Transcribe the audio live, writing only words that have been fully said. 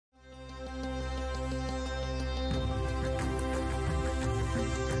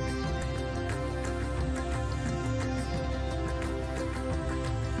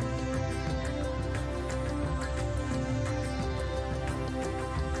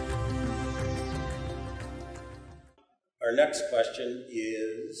Our next question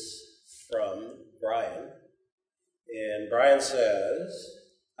is from Brian. And Brian says,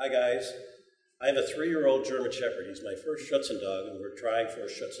 "Hi guys, I have a 3-year-old German Shepherd. He's my first Schutzhund dog, and we're trying for a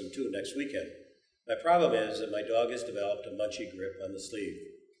Schutzhund II next weekend. My problem is that my dog has developed a Munchy grip on the sleeve.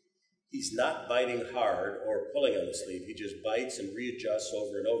 He's not biting hard or pulling on the sleeve. He just bites and readjusts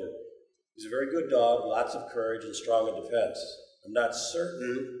over and over. He's a very good dog, lots of courage and strong in defense. I'm not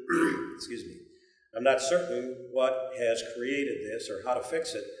certain, I'm not certain what has created this or how to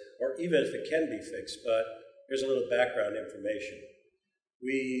fix it, or even if it can be fixed, but here's a little background information.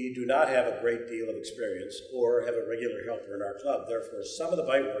 We do not have a great deal of experience or have a regular helper in our club. Therefore, some of the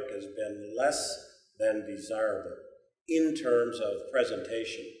bite work has been less than desirable in terms of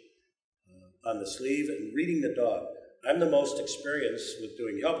presentation on the sleeve and reading the dog. I'm the most experienced with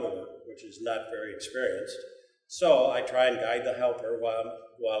doing helper work, which is not very experienced, so I try and guide the helper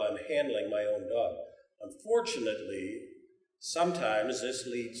while I'm handling my own dog. Unfortunately, sometimes this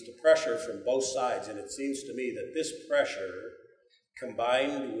leads to pressure from both sides, and it seems to me that this pressure,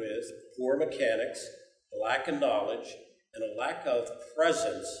 combined with poor mechanics, a lack of knowledge, and a lack of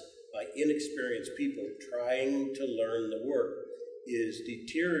presence by inexperienced people trying to learn the work, is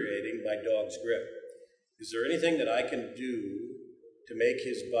deteriorating my dog's grip. Is there anything that I can do to make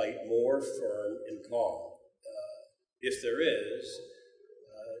his bite more firm and calm? If there is,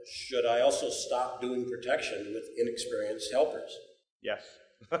 should I also stop doing protection with inexperienced helpers?" Yes.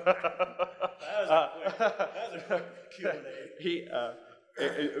 That was a quick Q&A.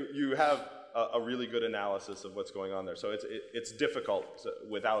 You have a really good analysis of what's going on there. So it's difficult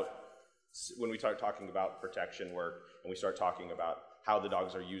when we start talking about protection work and we start talking about how the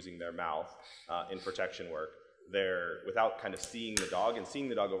dogs are using their mouth in protection work, without kind of seeing the dog and seeing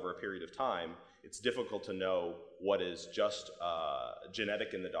the dog over a period of time, it's difficult to know what is just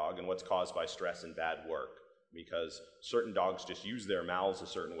genetic in the dog and what's caused by stress and bad work, because certain dogs just use their mouths a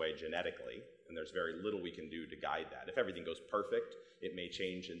certain way genetically, and there's very little we can do to guide that. If everything goes perfect, it may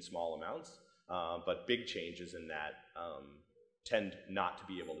change in small amounts, but big changes in that tend not to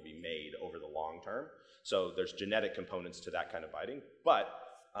be able to be made over the long term. So there's genetic components to that kind of biting, but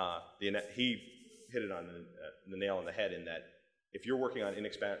he hit it on the nail on the head in that if you're working on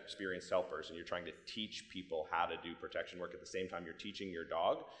inexperienced helpers and you're trying to teach people how to do protection work at the same time you're teaching your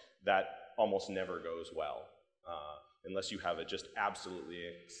dog, that almost never goes well. Unless you have a just absolutely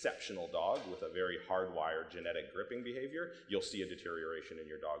exceptional dog with a very hardwired genetic gripping behavior, you'll see a deterioration in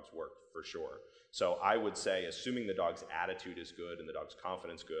your dog's work for sure. So I would say, assuming the dog's attitude is good and the dog's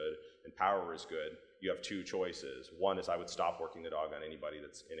confidence good and power is good, you have two choices. One is I would stop working the dog on anybody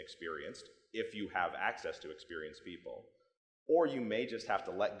that's inexperienced if you have access to experienced people. Or you may just have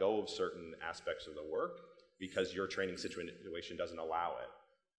to let go of certain aspects of the work because your training situation doesn't allow it.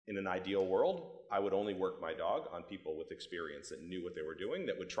 In an ideal world, I would only work my dog on people with experience that knew what they were doing,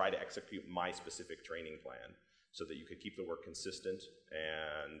 that would try to execute my specific training plan so that you could keep the work consistent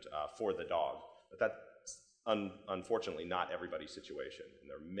and for the dog. But that's unfortunately not everybody's situation. And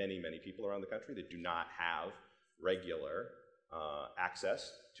there are many, many people around the country that do not have regular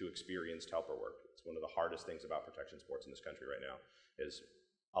access to experienced helper work. It's one of the hardest things about protection sports in this country right now is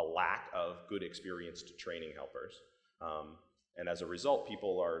a lack of good experienced training helpers. And as a result,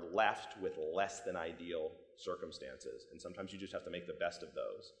 people are left with less than ideal circumstances. And sometimes you just have to make the best of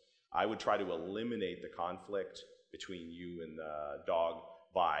those. I would try to eliminate the conflict between you and the dog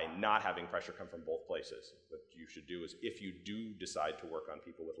by not having pressure come from both places. What you should do is, if you do decide to work on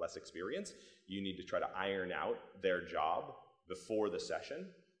people with less experience, you need to try to iron out their job before the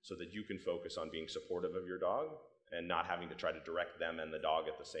session so that you can focus on being supportive of your dog and not having to try to direct them and the dog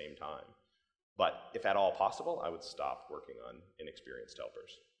at the same time. But if at all possible, I would stop working on inexperienced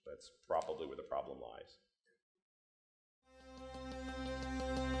helpers. That's probably where the problem lies.